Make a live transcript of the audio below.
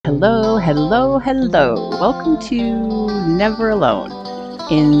Hello, hello, hello. Welcome to Never Alone.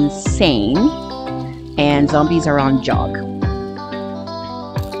 Insane. And zombies are on jog.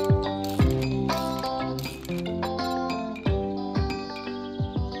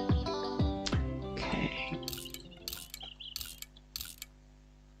 Okay.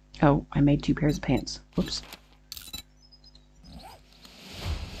 Oh, I made 2 pairs of pants. Whoops.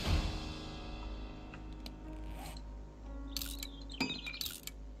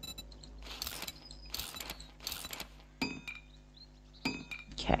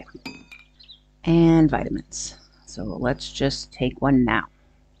 Okay. And vitamins. So let's just take one now.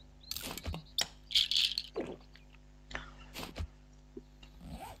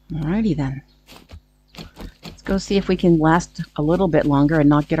 Alrighty then. Let's go see if we can last a little bit longer and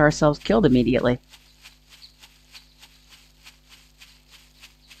not get ourselves killed immediately.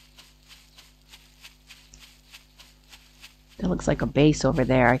 That looks like a base over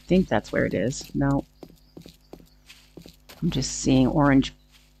there. I think that's where it is. No. I'm just seeing orange,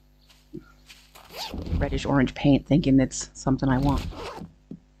 reddish orange paint, thinking it's something I want.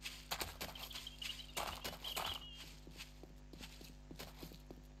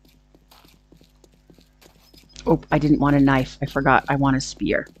 Oh, I didn't want a knife. I forgot. I want a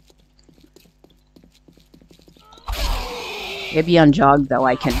spear. Maybe on jog, though,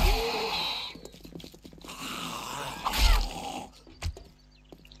 I can...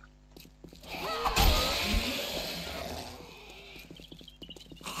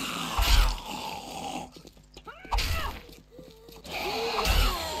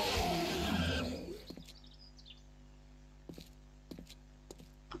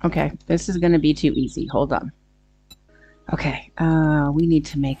 Okay, this is going to be too easy. Hold on. Okay, we need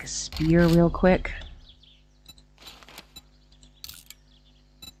to make a spear real quick.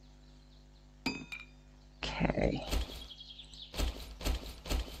 Okay.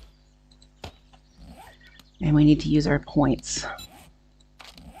 And we need to use our points.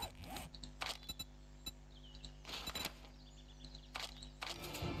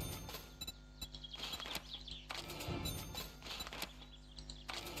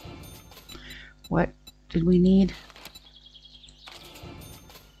 What did we need?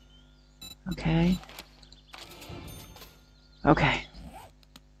 Okay. Okay.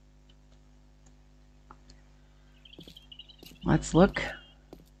 Let's look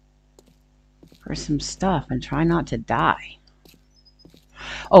for some stuff and try not to die.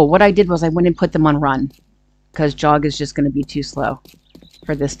 Oh, what I did was I went and put them on run, because jog is just going to be too slow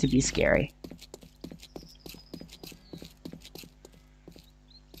for this to be scary.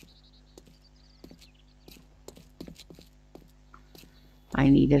 I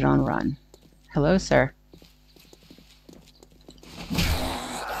need it on run. Hello, sir.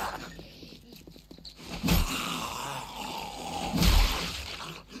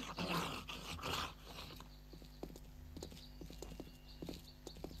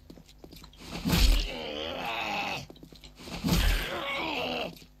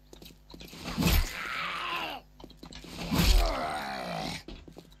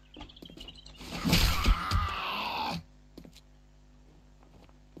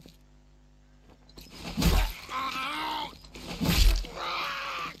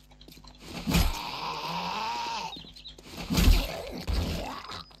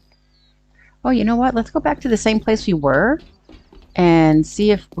 Oh, you know what? Let's go back to the same place we were and see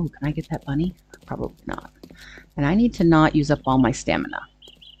if... Oh, can I get that bunny? Probably not. And I need to not use up all my stamina.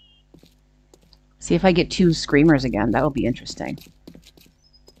 See if I get 2 screamers again. That will be interesting.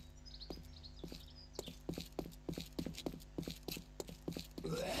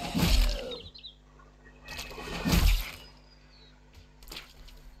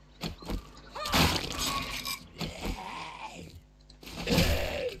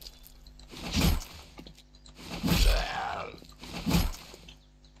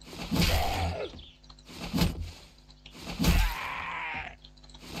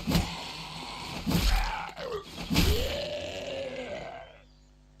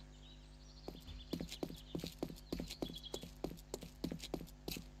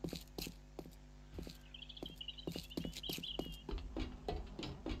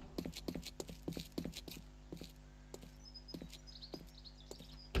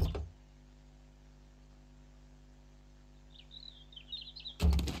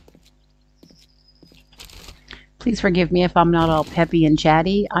 Please forgive me if I'm not all peppy and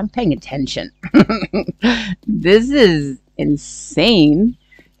chatty. I'm paying attention. This is insane,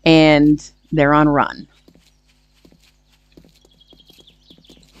 and they're on run.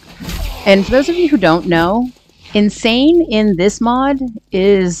 And for those of you who don't know, insane in this mod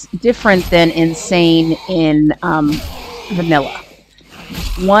is different than insane in vanilla.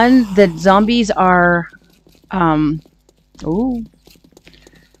 One, the zombies are, ooh,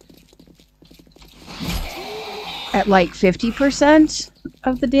 at like 50%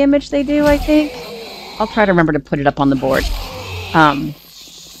 of the damage they do, I think. I'll try to remember to put it up on the board.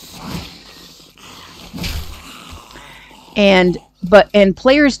 And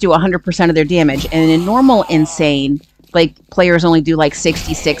players do 100% of their damage, and in normal Insane, like, players only do like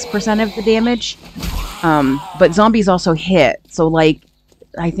 66% of the damage. But zombies also hit, so like,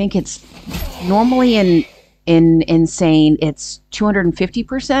 I think it's normally in Insane it's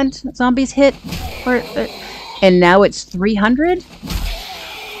 250% zombies hit, and now it's 300.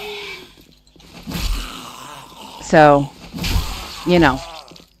 So, you know,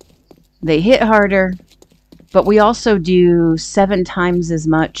 they hit harder, but we also do 7 times as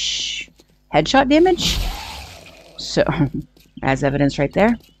much headshot damage. So, as evidence right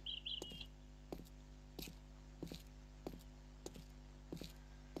there.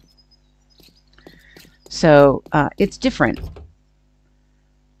 So, it's different.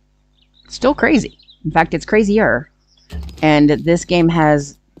 Still crazy. In fact, it's crazier. And this game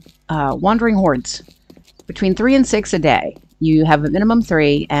has wandering hordes. Between 3 and 6 a day. You have a minimum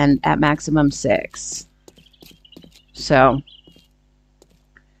 3 and at maximum 6. So,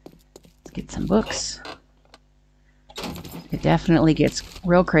 let's get some books. It definitely gets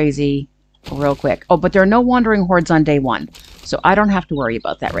real crazy real quick. Oh, but there are no wandering hordes on day 1. So I don't have to worry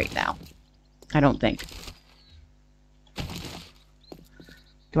about that right now. I don't think.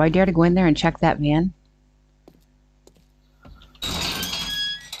 Do I dare to go in there and check that van?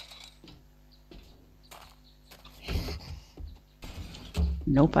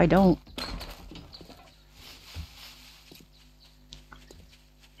 Nope, I don't.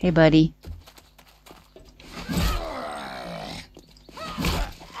 Hey, buddy.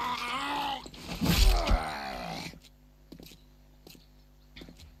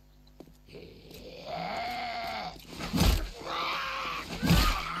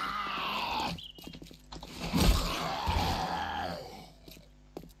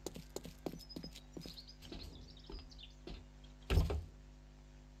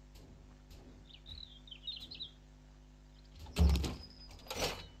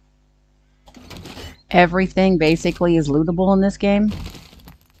 Everything basically is lootable in this game.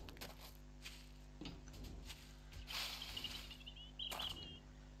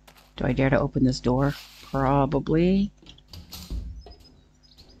 Do I dare to open this door? Probably.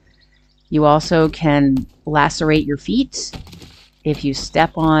 You also can lacerate your feet if you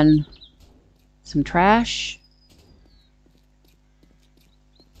step on some trash.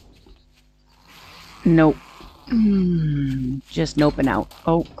 Nope. Just noping out.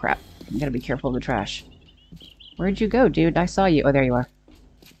 Oh, crap. You gotta be careful of the trash. Where'd you go, dude? I saw you. Oh, there you are.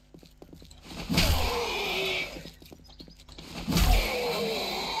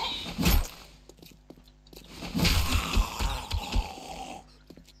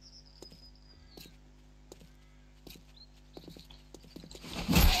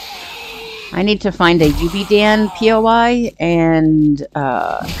 I need to find a Ubidan POI and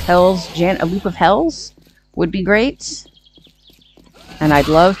a Loop of Hells would be great. And I'd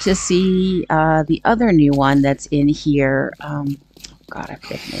love to see the other new one that's in here. God, I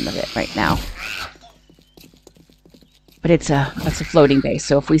forget the name of it right now. But it's a floating base,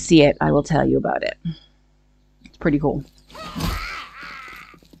 so if we see it, I will tell you about it. It's pretty cool.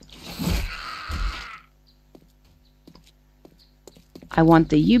 I want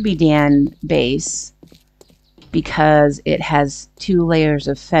the Ubidan base because it has 2 layers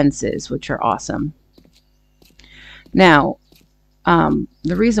of fences, which are awesome. Now,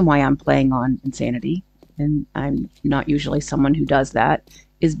 the reason why I'm playing on Insanity, and I'm not usually someone who does that,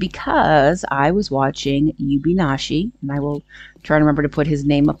 is because I was watching Yubinashi, and I will try to remember to put his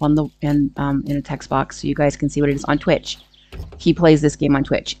name up on the in a text box so you guys can see what it is on Twitch. He plays this game on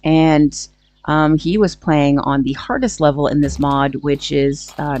Twitch, and he was playing on the hardest level in this mod, which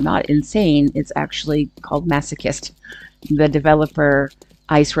is not Insane. It's actually called Masochist. The developer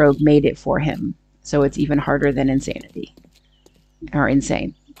Ice Rogue made it for him, so it's even harder than Insanity. Or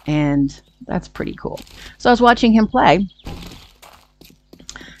Insane, and that's pretty cool. So I was watching him play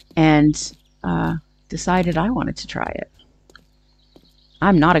and decided I wanted to try it.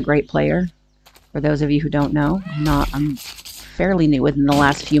 I'm not a great player, for those of you who don't know. I'm fairly new within the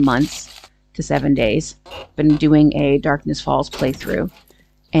last few months to 7 days. Been doing a Darkness Falls playthrough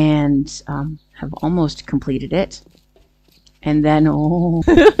and have almost completed it. And then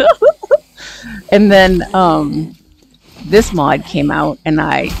this mod came out, and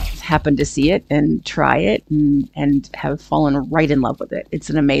I happened to see it and try it, and have fallen right in love with it. It's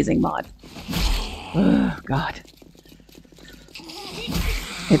an amazing mod. Oh, God.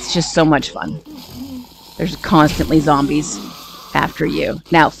 It's just so much fun. There's constantly zombies after you.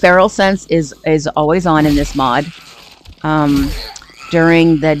 Now, feral sense is always on in this mod.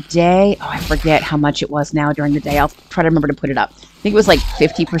 During the day, oh, I forget how much it was now during the day. I'll try to remember to put it up. I think it was like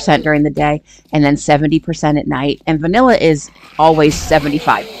 50% during the day and then 70% at night. And vanilla is always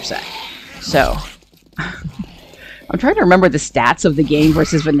 75%. So I'm trying to remember the stats of the game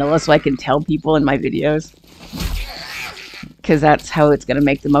versus vanilla so I can tell people in my videos. Because that's how it's going to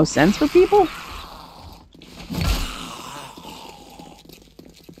make the most sense for people.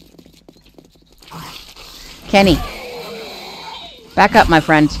 Kenny, back up, my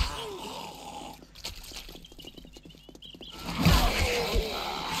friend.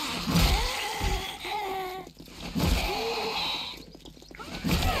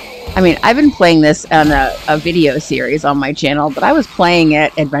 I mean, I've been playing this on a video series on my channel, but I was playing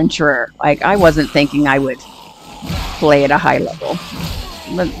it adventurer. Like, I wasn't thinking I would play at a high level.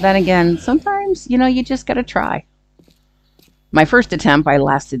 But then again, sometimes, you know, you just gotta try. My first attempt, I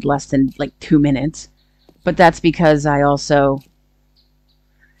lasted less than like 2 minutes. But that's because I also...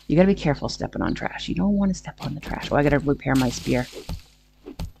 You gotta be careful stepping on trash. You don't want to step on the trash. Oh, I gotta repair my spear.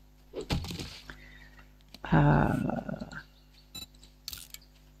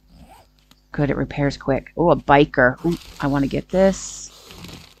 Good, it repairs quick. Oh, a biker. Ooh, I want to get this.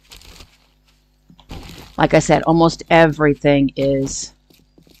 Like I said, almost everything is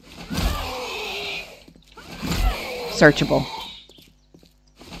searchable.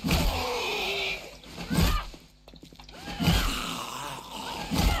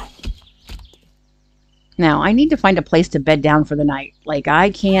 Now, I need to find a place to bed down for the night. Like,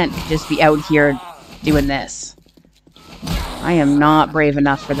 I can't just be out here doing this. I am not brave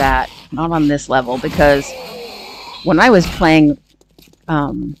enough for that. Not on this level, because when I was playing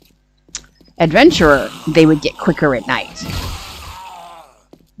Adventurer, they would get quicker at night.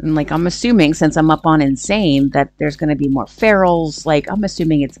 And, like, I'm assuming, since I'm up on Insane, that there's going to be more ferals. Like, I'm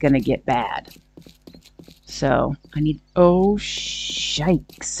assuming it's going to get bad. So, I need... Oh,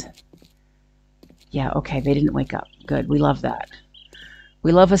 shikes. Yeah, okay, they didn't wake up. Good, we love that.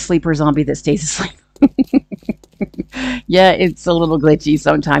 We love a sleeper zombie that stays asleep. Yeah, it's a little glitchy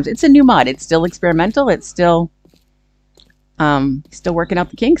sometimes. It's a new mod. It's still experimental. It's still working out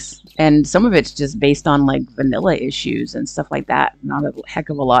the kinks. And some of it's just based on, like, vanilla issues and stuff like that. Not a heck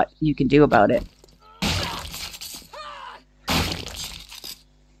of a lot you can do about it.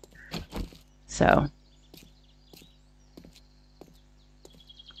 So...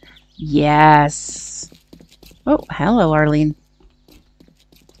 Yes. Oh, hello, Arlene.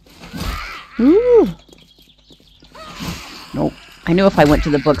 Ooh. Nope. I knew if I went to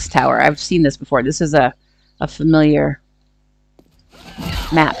the books tower. I've seen this before. This is a familiar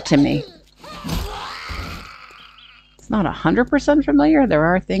map to me. It's not 100% familiar. There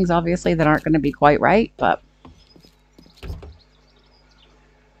are things, obviously, that aren't going to be quite right, but...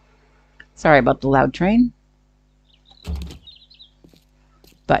 Sorry about the loud train.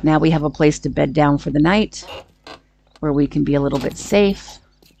 But now we have a place to bed down for the night, where we can be a little bit safe.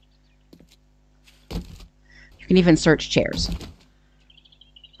 You can even search chairs.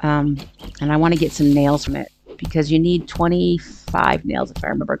 And I want to get some nails from it, because you need 25 nails, if I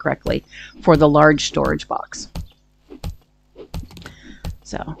remember correctly, for the large storage box.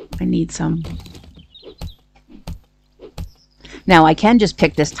 So, I need some. Now, I can just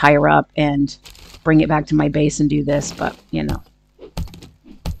pick this tire up and bring it back to my base and do this, but, you know.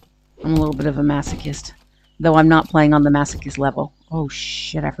 I'm a little bit of a masochist. Though I'm not playing on the masochist level. Oh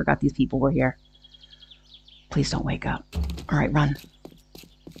shit, I forgot these people were here. Please don't wake up. Alright, run.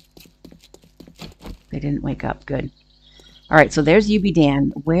 They didn't wake up. Good. Alright, so there's UB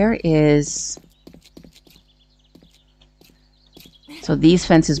Dan. Where is... So these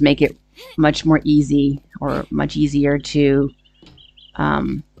fences make it much more easy, or much easier to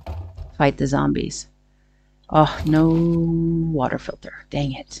fight the zombies. Oh, no water filter.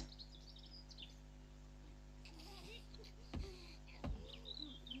 Dang it.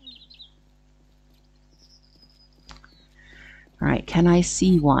 All right, can I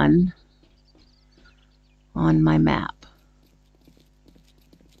see one on my map?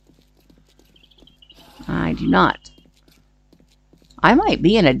 I do not. I might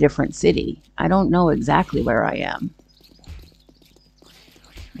be in a different city. I don't know exactly where I am.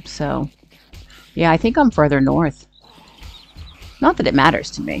 So, yeah, I think I'm further north. Not that it matters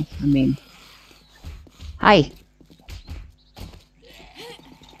to me. I mean, hi.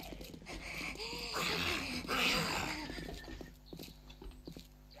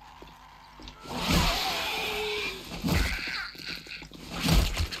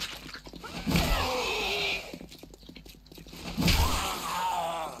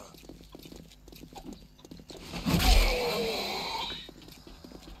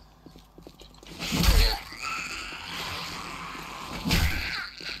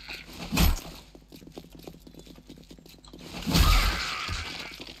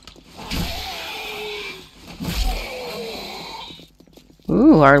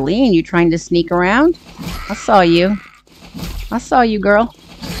 Ooh, Arlene, you trying to sneak around? I saw you. I saw you, girl.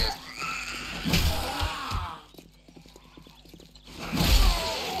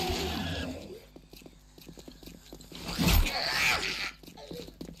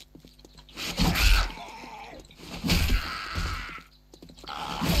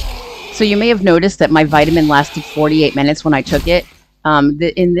 So you may have noticed that my vitamin lasted 48 minutes when I took it.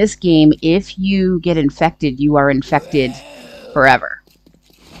 In this game, if you get infected, you are infected forever.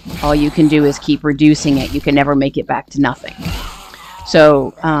 All you can do is keep reducing it. You can never make it back to nothing.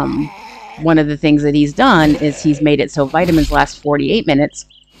 So one of the things that he's done is he's made it so vitamins last 48 minutes.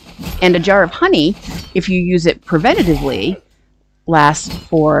 And a jar of honey, if you use it preventatively, lasts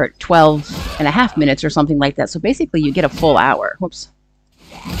for 12 and a half minutes or something like that. So basically you get a full hour. Whoops.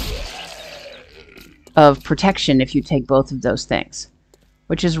 Of protection if you take both of those things,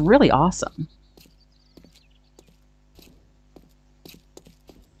 which is really awesome.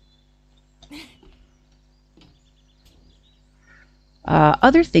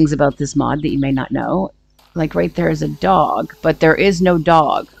 Other things about this mod that you may not know, like right there is a dog, but there is no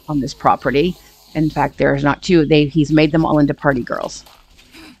dog on this property. In fact, there's not two. He's made them all into party girls.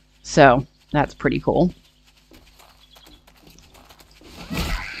 So that's pretty cool.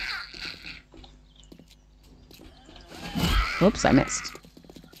 Oops, I missed.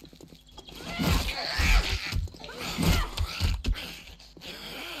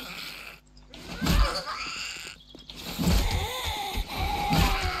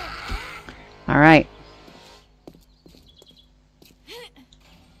 All right.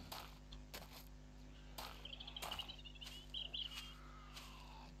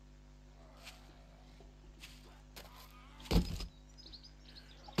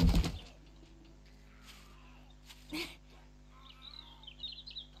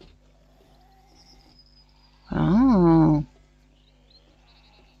 Oh.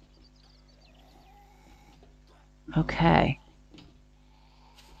 Okay.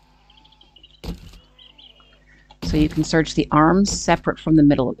 So you can search the arms separate from the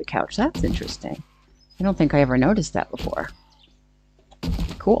middle of the couch. That's interesting. I don't think I ever noticed that before.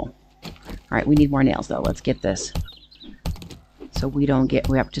 Cool. All right, we need more nails though. Let's get this. So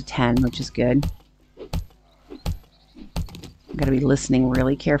we're up to 10, which is good. I've got to be listening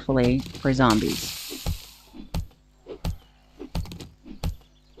really carefully for zombies.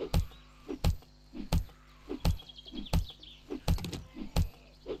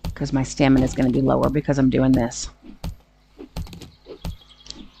 Because my stamina is going to be lower because I'm doing this.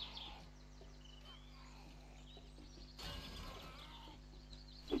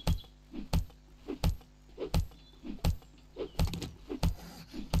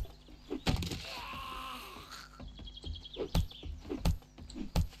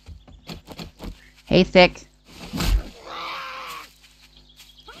 Hey, Thick.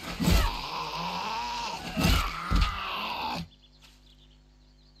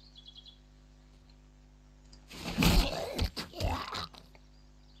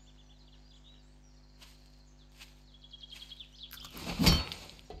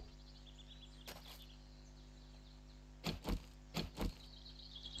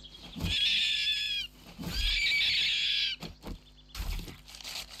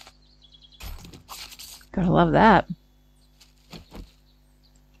 Gotta love that.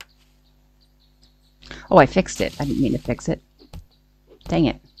 Oh, I fixed it. I didn't mean to fix it. Dang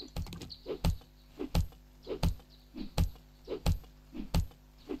it.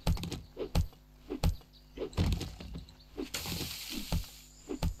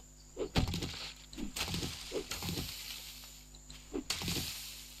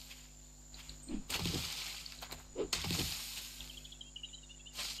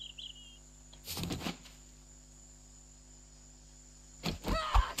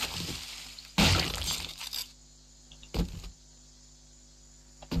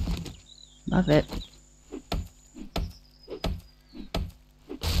 Love it.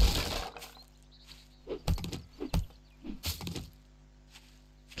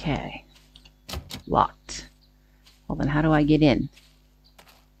 Okay. Locked. Well, then how do I get in?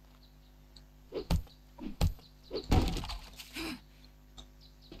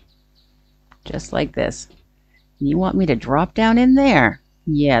 Just like this. You want me to drop down in there?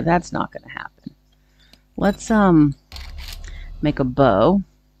 Yeah, that's not going to happen. Let's make a bow.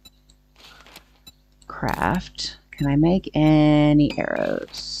 Craft. Can I make any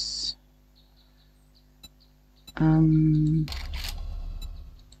arrows?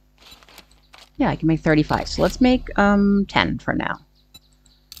 Yeah, I can make 35. So let's make 10 for now.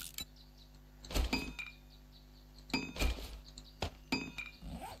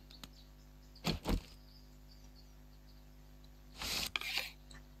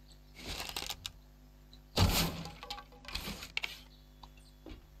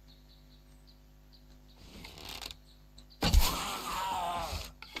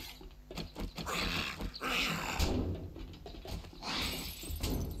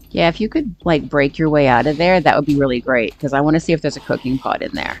 Yeah, if you could, like, break your way out of there, that would be really great, because I want to see if there's a cooking pot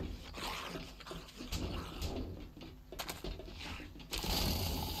in there.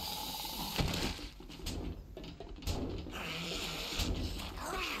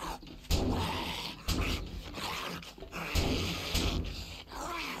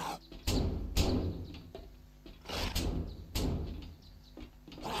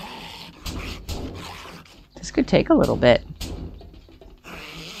 This could take a little bit.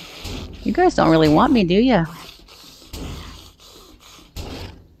 You guys don't really want me, do you?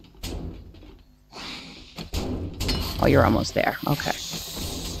 Oh, you're almost there. Okay.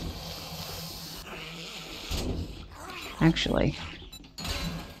 Actually,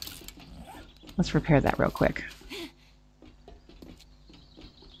 let's repair that real quick.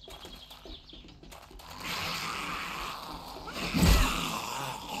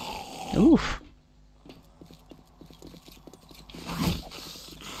 Oof.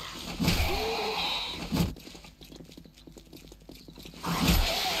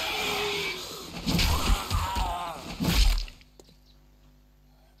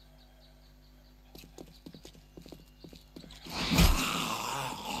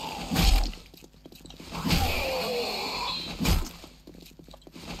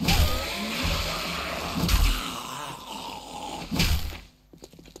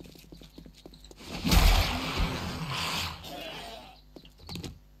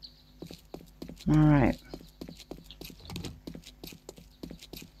 All right.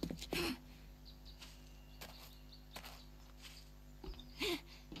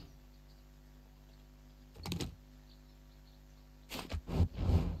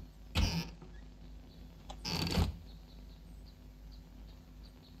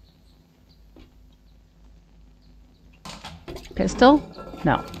 Pistol?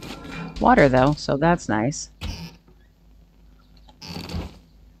 No. Water, though, so that's nice.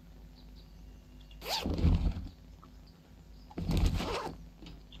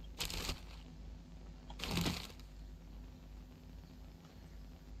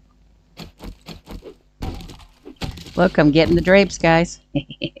 Look, I'm getting the drapes, guys.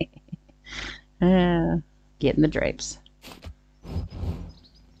 Getting the drapes.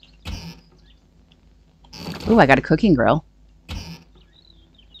 Ooh, I got a cooking grill.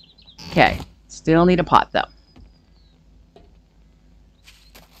 Okay, still need a pot, though.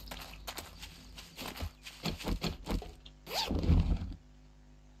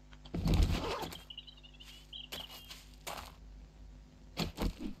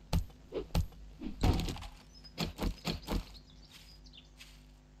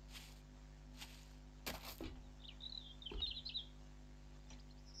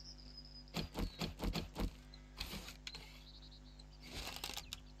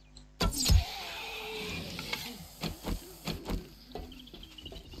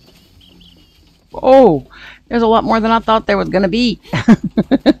 Oh, there's a lot more than I thought there was going to be.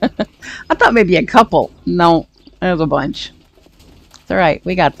 I thought maybe a couple. No, there's a bunch. It's all right.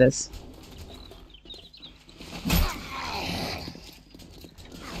 We got this.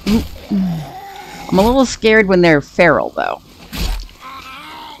 I'm a little scared when they're feral, though.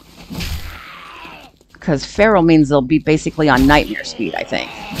 Because feral means they'll be basically on nightmare speed, I think.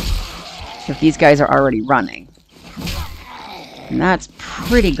 If these guys are already running. And that's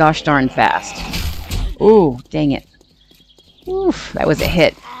pretty gosh darn fast. Ooh, dang it. Oof, that was a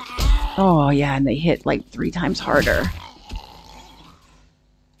hit. Oh, yeah, and they hit like 3 times harder.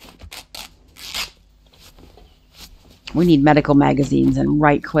 We need medical magazines, and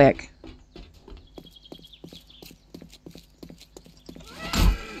right quick.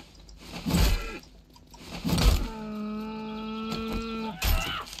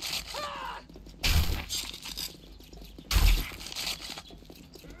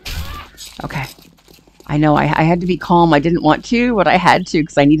 Okay. I know I had to be calm. I didn't want to, but I had to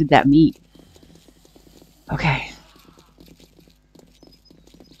because I needed that meat. Okay.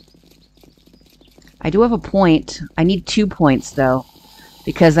 I do have a point. I need 2 points, though,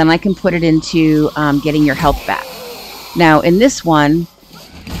 because then I can put it into getting your health back. Now, in this one,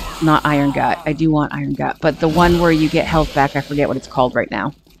 not Iron Gut. I do want Iron Gut, but the one where you get health back, I forget what it's called right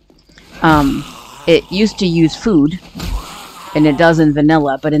now. It used to use food, and it does in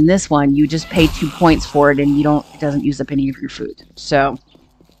vanilla, but in this one, you just pay 2 points for it, and it doesn't use up any of your food. So,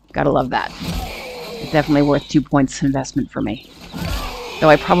 gotta love that. It's definitely worth 2 points investment for me. Though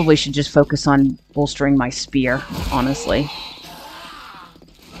I probably should just focus on bolstering my spear, honestly.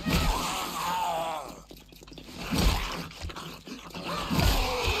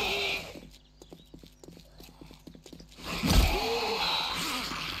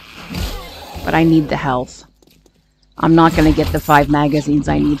 But I need the health. I'm not going to get the 5 magazines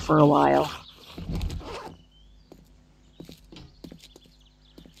I need for a while.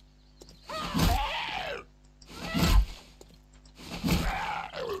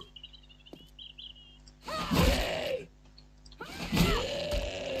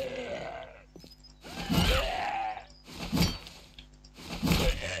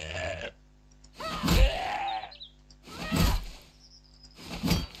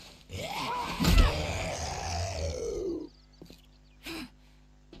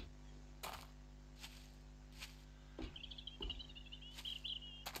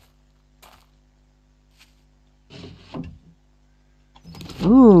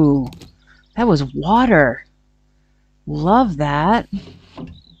 Ooh, that was water. Love that.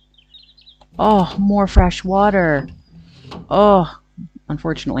 Oh, more fresh water. Oh,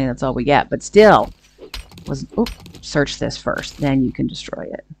 unfortunately, that's all we get. But still, search this first. Then you can destroy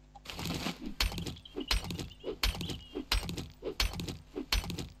it.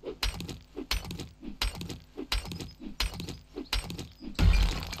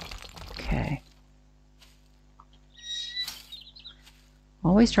 Okay.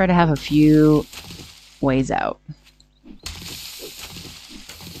 Always try to have a few ways out.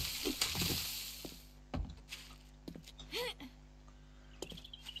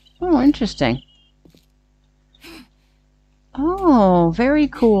 Oh, interesting. Oh, very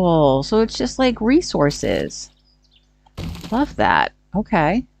cool. So it's just like resources. Love that.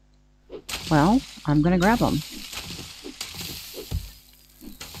 Okay. Well, I'm going to grab them.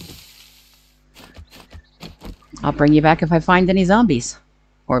 I'll bring you back if I find any zombies.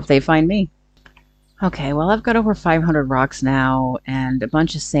 Or if they find me. Okay, well, I've got over 500 rocks now and a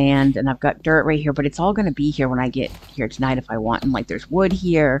bunch of sand, and I've got dirt right here, but it's all going to be here when I get here tonight if I want. And, like, there's wood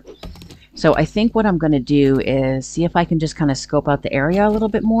here. So I think what I'm going to do is see if I can just kind of scope out the area a little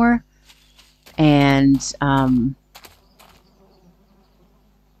bit more. And, is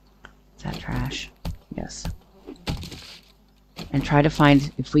that trash? Yes. And try to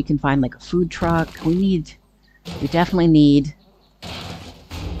find, if we can find, like, a food truck. We definitely need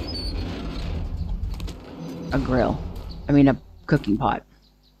a grill. I mean, a cooking pot.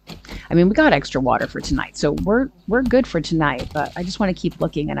 I mean, we got extra water for tonight, so we're good for tonight, but I just want to keep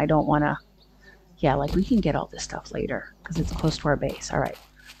looking, and I don't want to... Yeah, like, we can get all this stuff later, because it's close to our base. All right.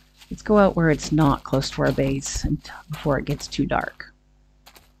 Let's go out where it's not close to our base before it gets too dark.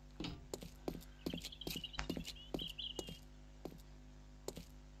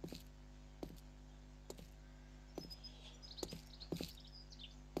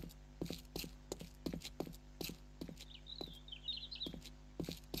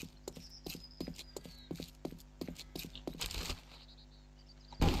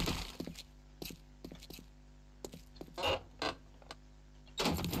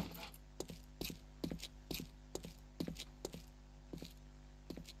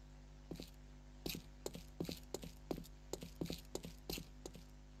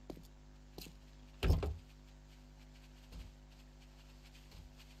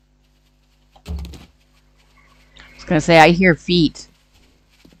 I was going to say, I hear feet.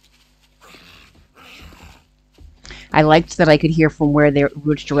 I liked that I could hear from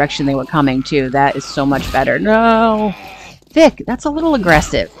which direction they were coming, too. That is so much better. No! Vic, that's a little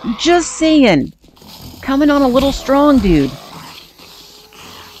aggressive. Just saying. Coming on a little strong, dude.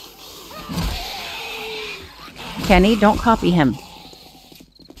 Kenny, don't copy him.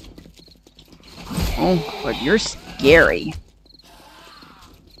 Oh, but you're scary.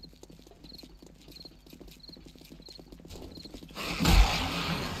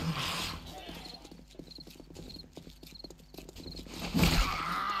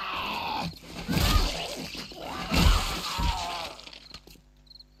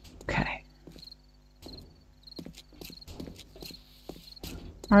 Okay.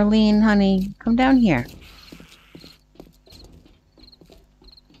 Arlene, honey, come down here.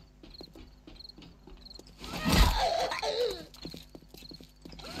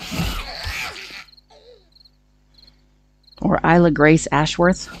 Or Isla Grace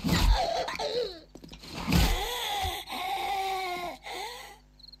Ashworth.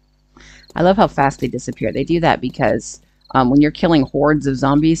 I love how fast they disappear. They do that because when you're killing hordes of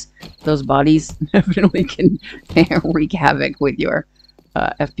zombies, those bodies definitely can wreak havoc with your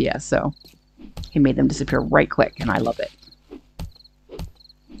FPS. So he made them disappear right quick, and I love it.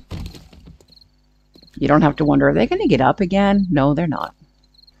 You don't have to wonder, are they going to get up again? No, they're not.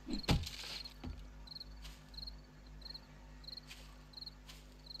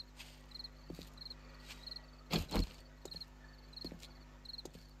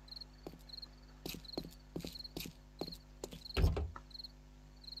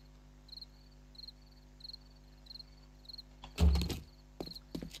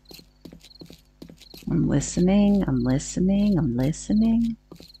 I'm listening, I'm listening, I'm listening.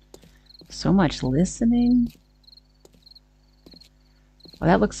 So much listening. Well,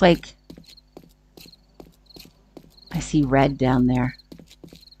 that looks like... I see red down there.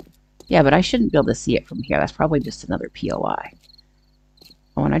 Yeah, but I shouldn't be able to see it from here. That's probably just another POI.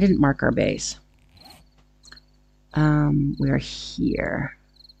 Oh, and I didn't mark our base. We're here.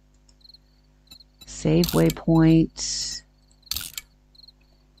 Save waypoint.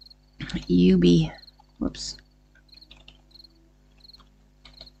 UB. Whoops.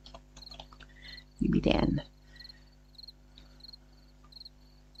 UB Dan.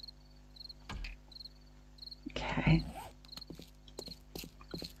 Okay.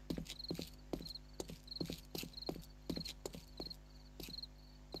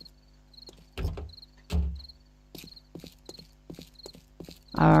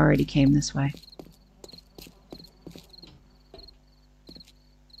 I already came this way.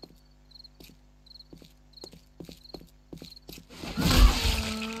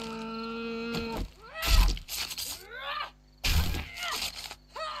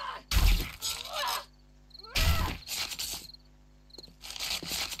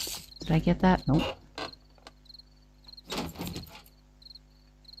 Did I get that? Nope.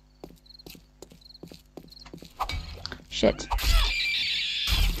 Shit.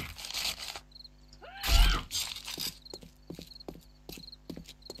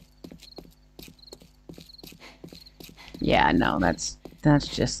 Yeah, no, that's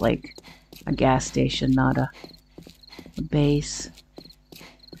just like a gas station, not a base.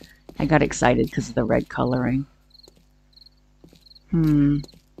 I got excited because of the red coloring.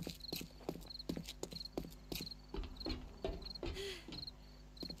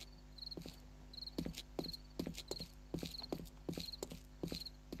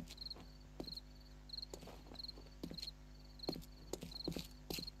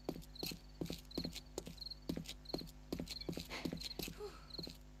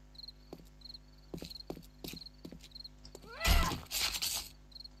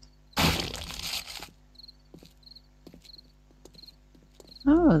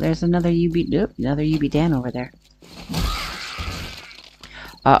 Oh, there's another another UB Dan over there.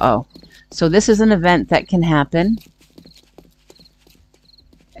 Uh-oh. So this is an event that can happen.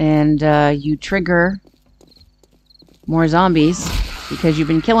 And you trigger more zombies because you've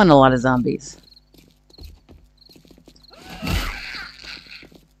been killing a lot of zombies.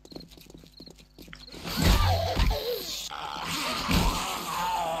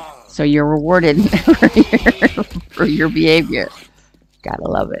 So you're rewarded for your behavior. Gotta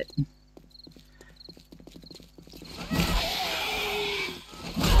love it.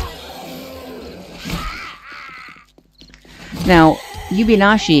 Now,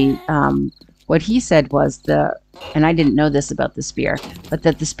 Yubinashi, what he said was and I didn't know this about the spear, but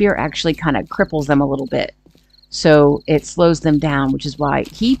that the spear actually kind of cripples them a little bit. So it slows them down, which is why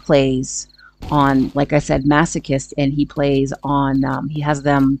he plays on, like I said, Masochist, and he plays on, he has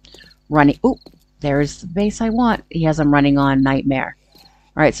them running. Oh, there's the base I want. He has them running on Nightmare.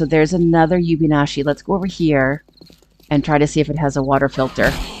 All right, so there's another Yubinashi. Let's go over here and try to see if it has a water filter.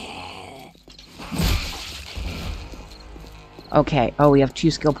 Okay. Oh, we have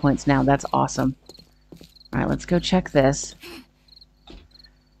 2 skill points now. That's awesome. All right, let's go check this.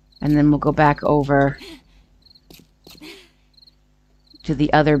 And then we'll go back over to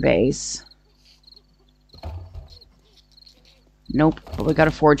the other base. Nope, but we got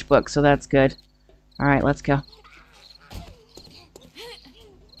a forge book, so that's good. All right, let's go.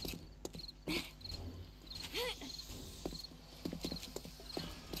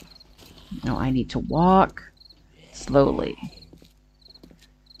 No, I need to walk slowly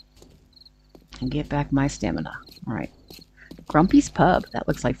and get back my stamina. All right. Grumpy's Pub. That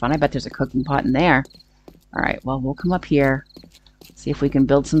looks like fun. I bet there's a cooking pot in there. All right. Well, we'll come up here, see if we can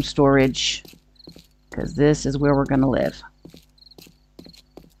build some storage, because this is where we're going to live.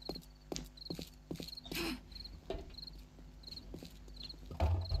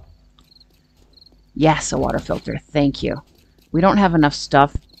 Yes, a water filter. Thank you. We don't have enough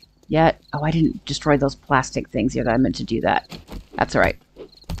stuff yet. Oh, I didn't destroy those plastic things yet. I meant to do that. That's all right.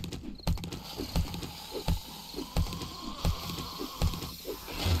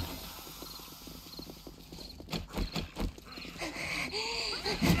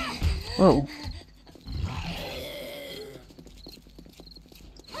 Whoa.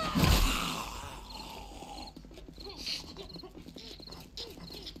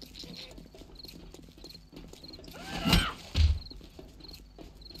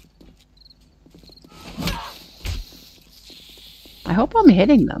 I hope I'm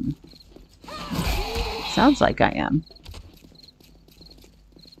hitting them. Sounds like I am.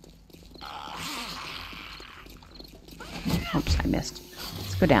 Oops, I missed.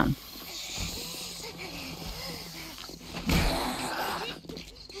 Let's go down.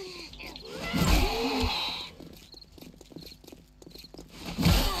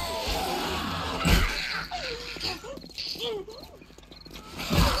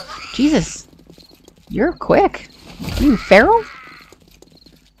 Jesus, you're quick. Are you feral?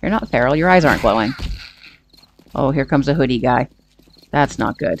 You're not feral. Your eyes aren't glowing. Oh, here comes a hoodie guy. That's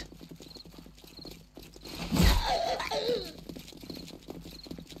not good.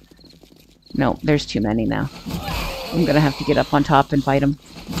 No, there's too many now. I'm gonna have to get up on top and fight him.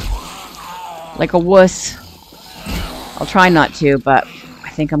 Like a wuss. I'll try not to, but I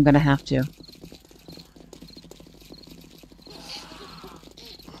think I'm gonna have to.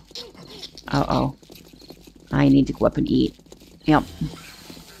 Uh-oh. I need to go up and eat. Yep.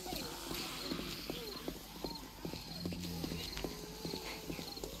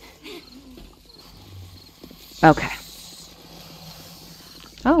 Okay.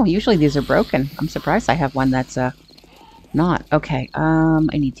 Oh, usually these are broken. I'm surprised I have one that's, not. Okay,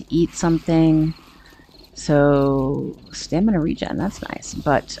 I need to eat something. So, stamina regen, that's nice.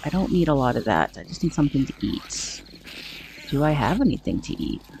 But I don't need a lot of that. I just need something to eat. Do I have anything to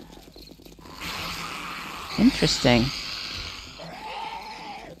eat? Interesting.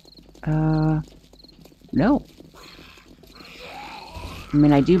 No. I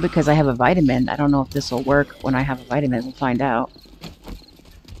mean, I do because I have a vitamin. I don't know if this will work when I have a vitamin. We'll find out.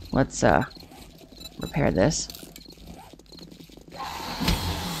 Let's, repair this.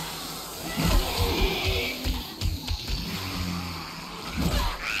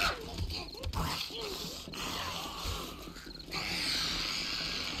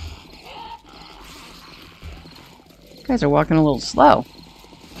 You guys are walking a little slow.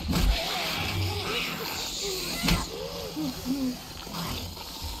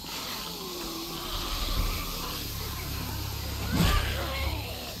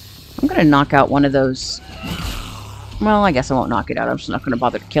 I'm gonna knock out one of those. Well, I guess I won't knock it out. I'm just not gonna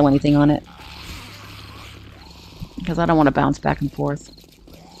bother to kill anything on it. Because I don't want to bounce back and forth.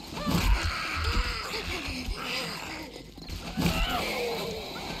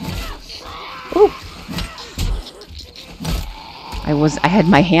 Ooh! I had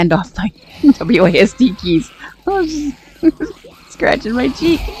my hand off my WASD keys. I was just scratching my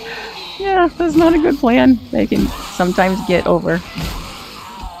cheek. Yeah, that's not a good plan. They can sometimes get over.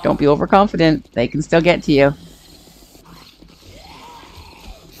 Don't be overconfident. They can still get to you.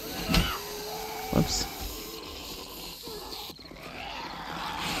 Whoops.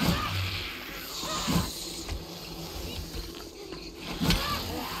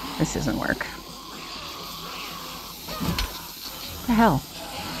 This doesn't work. What the hell?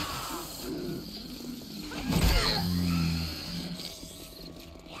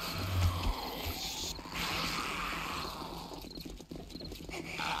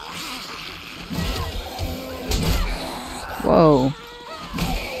 Whoa.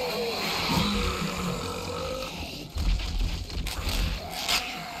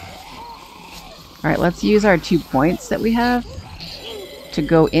 Alright, let's use our 2 points that we have to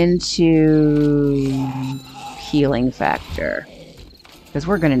go into healing factor. Because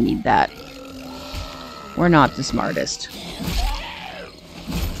we're going to need that. We're not the smartest.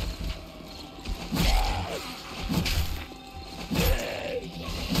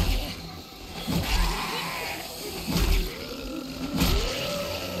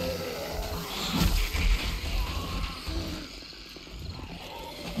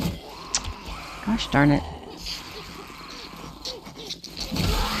 Gosh darn it.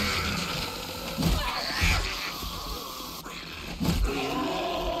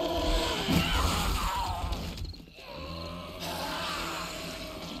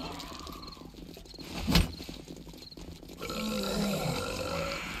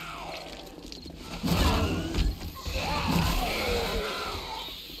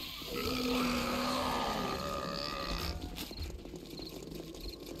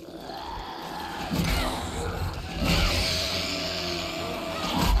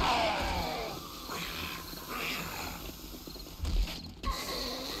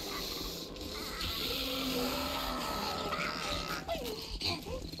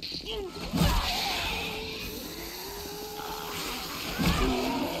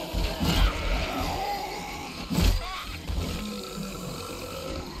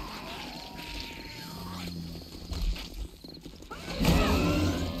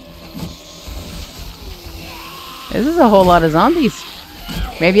 This is a whole lot of zombies.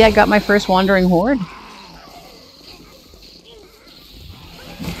 Maybe I got my first wandering horde.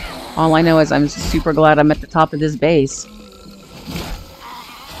 All I know is I'm super glad I'm at the top of this base.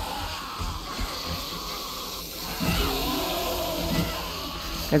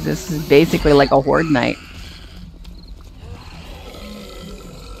 Because this is basically like a horde night.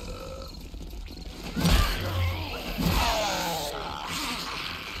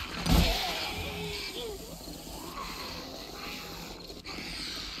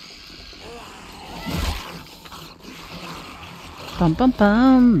 Bum bum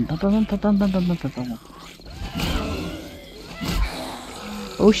bum bum bum bum bum bum bum bum bum.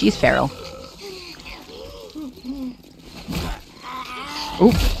 Oh, she's feral.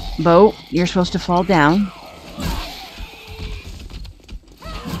 Oh, Bo, you're supposed to fall down.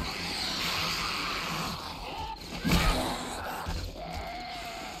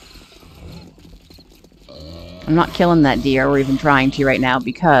 I'm not killing that deer or even trying to right now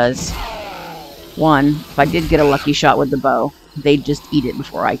because, one, if I did get a lucky shot with the bow, they'd just eat it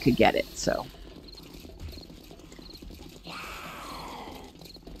before I could get it, so.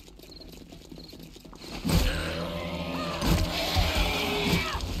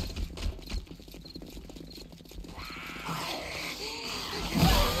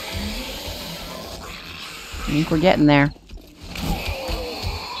 I think we're getting there.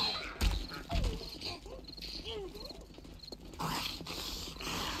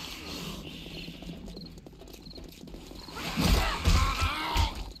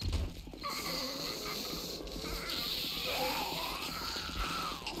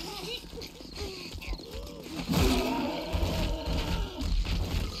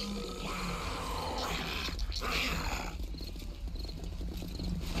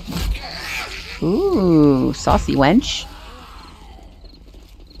 Ooh, saucy wench.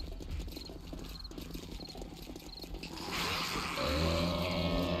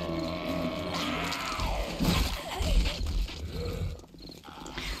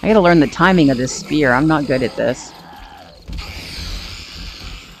 I gotta learn the timing of this spear. I'm not good at this.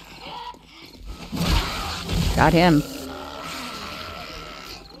 Got him.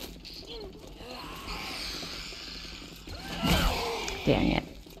 Dang it.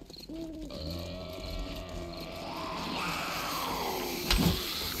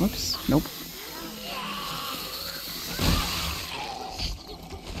 Whoops, nope.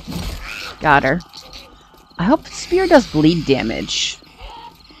 Got her. I hope the spear does bleed damage.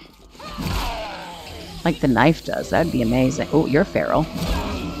 Like the knife does. That'd be amazing. Oh, you're feral.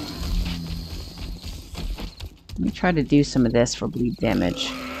 Let me try to do some of this for bleed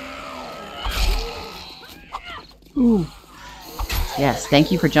damage. Ooh. Yes,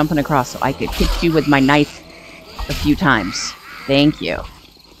 thank you for jumping across so I could hit you with my knife a few times. Thank you.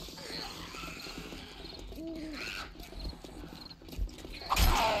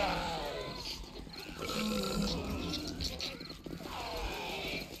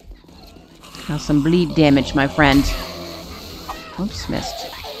 Now some bleed damage, my friend. Oops, missed.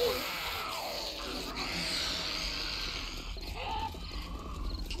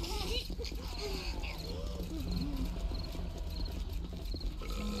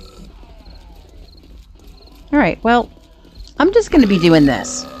 Alright, well, I'm just going to be doing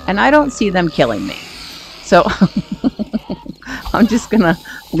this, and I don't see them killing me. So, I'm just going to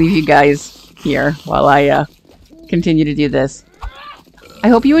leave you guys here while I continue to do this. I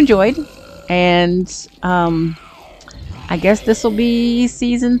hope you enjoyed, and I guess this will be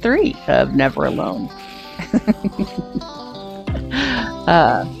season 3 of Never Alone.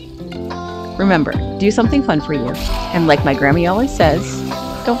 Remember, do something fun for you, and like my Grammy always says,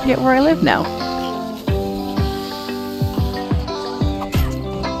 don't forget where I live now.